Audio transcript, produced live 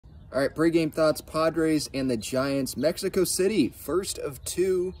All right, pregame thoughts, Padres and the Giants. Mexico City, first of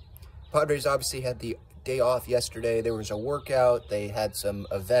two. Padres obviously had the day off yesterday. There was a workout. They had some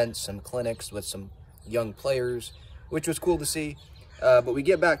events, some clinics with some young players, which was cool to see. But we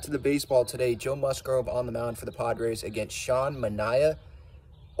get back to the baseball today. Joe Musgrove on the mound for the Padres against Sean Manaea.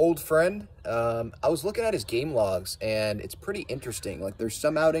 Old friend. I was looking at his game logs, and it's pretty interesting. Like, there's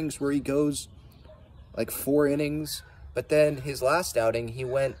some outings where he goes like 4 innings, but then his last outing, he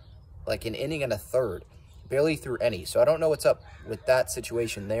went like an inning and a third, barely threw any. So I don't know what's up with that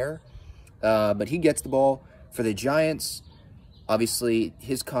situation there. But he gets the ball for the Giants. Obviously,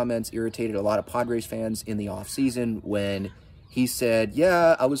 his comments irritated a lot of Padres fans in the offseason when he said,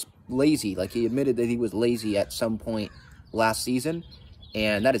 yeah, I was lazy. Like, he admitted that he was lazy at some point last season.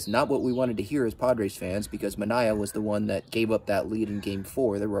 And that is not what we wanted to hear as Padres fans, because Manaea was the one that gave up that lead in Game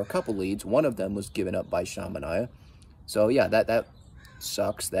 4. There were a couple leads. One of them was given up by Sean Manaea. So, yeah, that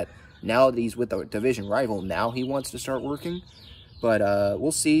sucks that now that he's with a division rival, now he wants to start working. But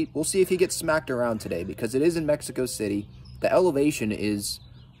we'll see. We'll see if he gets smacked around today, because it is in Mexico City. The elevation is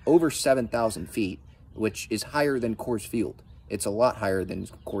over 7,000 feet, which is higher than Coors Field. It's a lot higher than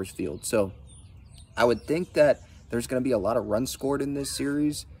Coors Field. So I would think that there's going to be a lot of runs scored in this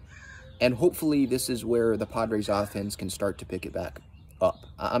series, and hopefully this is where the Padres offense can start to pick it back up.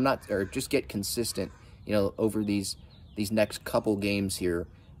 Or just get consistent, you know, over these next couple games here.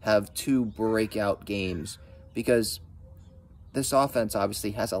 Have 2 breakout games, because this offense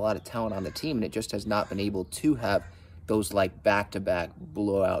obviously has a lot of talent on the team, and it just has not been able to have those like back-to-back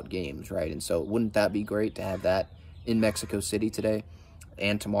blowout games, right? And so wouldn't that be great to have that in Mexico City today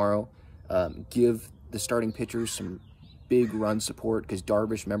and tomorrow? Give the starting pitchers some big run support, because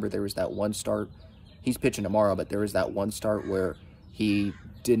Darvish, remember, there was that one start. He's pitching tomorrow, but there was that one start where he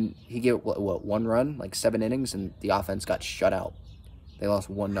gave what 1 run, like 7 innings, and the offense got shut out. They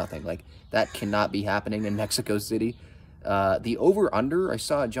lost 1-0. Like, that cannot be happening in Mexico City. The over-under, I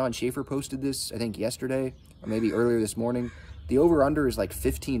saw John Schaefer posted this, I think, yesterday, or maybe earlier this morning. The over-under is like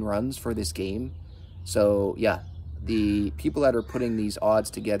 15 runs for this game. So, yeah, the people that are putting these odds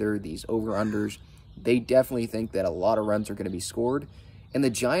together, these over-unders, they definitely think that a lot of runs are going to be scored. And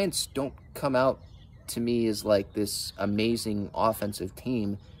the Giants don't come out, to me, as like this amazing offensive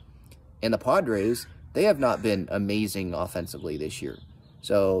team. And the Padres, they have not been amazing offensively this year.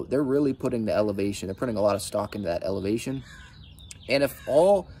 So they're really putting the elevation. They're putting a lot of stock into that elevation. And if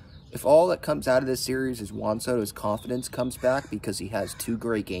all that comes out of this series is Juan Soto's confidence comes back because he has 2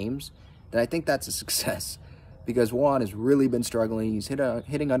 great games, then I think that's a success. Because Juan has really been struggling. He's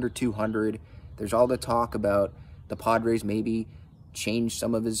hitting under 200. There's all the talk about the Padres maybe change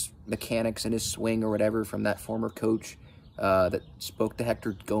some of his mechanics in his swing or whatever from that former coach that spoke to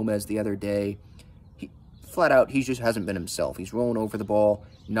Hector Gomez the other day. Flat out, he just hasn't been himself. He's rolling over the ball,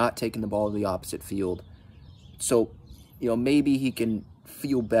 not taking the ball to the opposite field. So, you know, maybe he can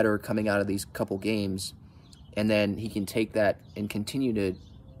feel better coming out of these couple games, and then he can take that and continue to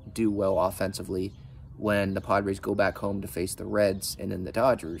do well offensively when the Padres go back home to face the Reds and then the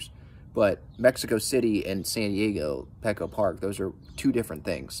Dodgers. But Mexico City and San Diego, Petco Park, those are 2 different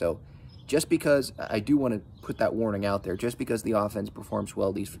things. So just because, I do want to put that warning out there, just because the offense performs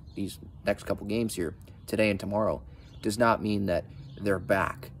well these next couple games here, today and tomorrow, does not mean that they're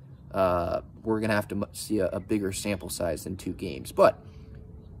back. We're going to have to see a bigger sample size than 2 games. But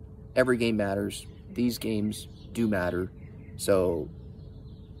every game matters. These games do matter. So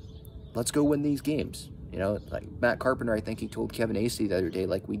let's go win these games. You know, like Matt Carpenter, I think he told Kevin Acey the other day,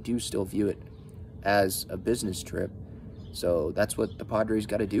 like, we do still view it as a business trip. So that's what the Padres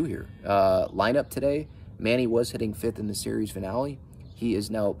got to do here. Lineup today, Manny was hitting 5th in the series finale. He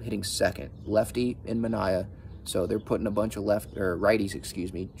is now hitting 2nd. Lefty in Manaea. So they're putting a bunch of righties,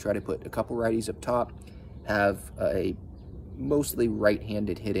 excuse me. Try to put a couple righties up top. Have a mostly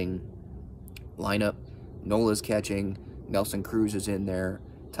right-handed hitting lineup. Nola's catching. Nelson Cruz is in there.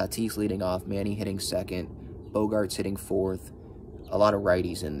 Tatis leading off. Manny hitting 2nd. Bogart's hitting 4th. A lot of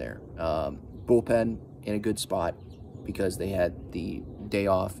righties in there. Bullpen in a good spot because they had the day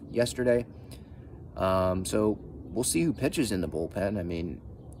off yesterday. So we'll see who pitches in the bullpen. I mean,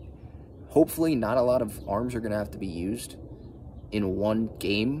 hopefully not a lot of arms are going to have to be used in one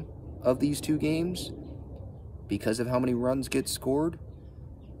game of these 2 games because of how many runs get scored.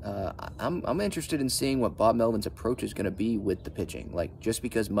 I'm interested in seeing what Bob Melvin's approach is going to be with the pitching. Like, just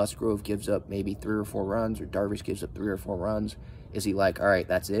because Musgrove gives up maybe 3 or 4 runs, or Darvish gives up 3 or 4 runs, is he like, all right,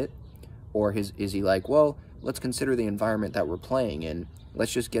 that's it? Or is he like, well, let's consider the environment that we're playing in.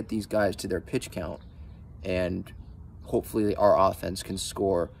 Let's just get these guys to their pitch count, and hopefully our offense can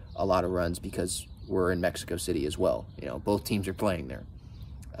score a lot of runs because we're in Mexico City as well. You know, both teams are playing there.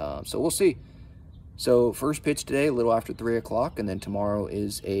 So we'll see. So first pitch today, a little after 3 o'clock, and then tomorrow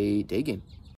is a day game.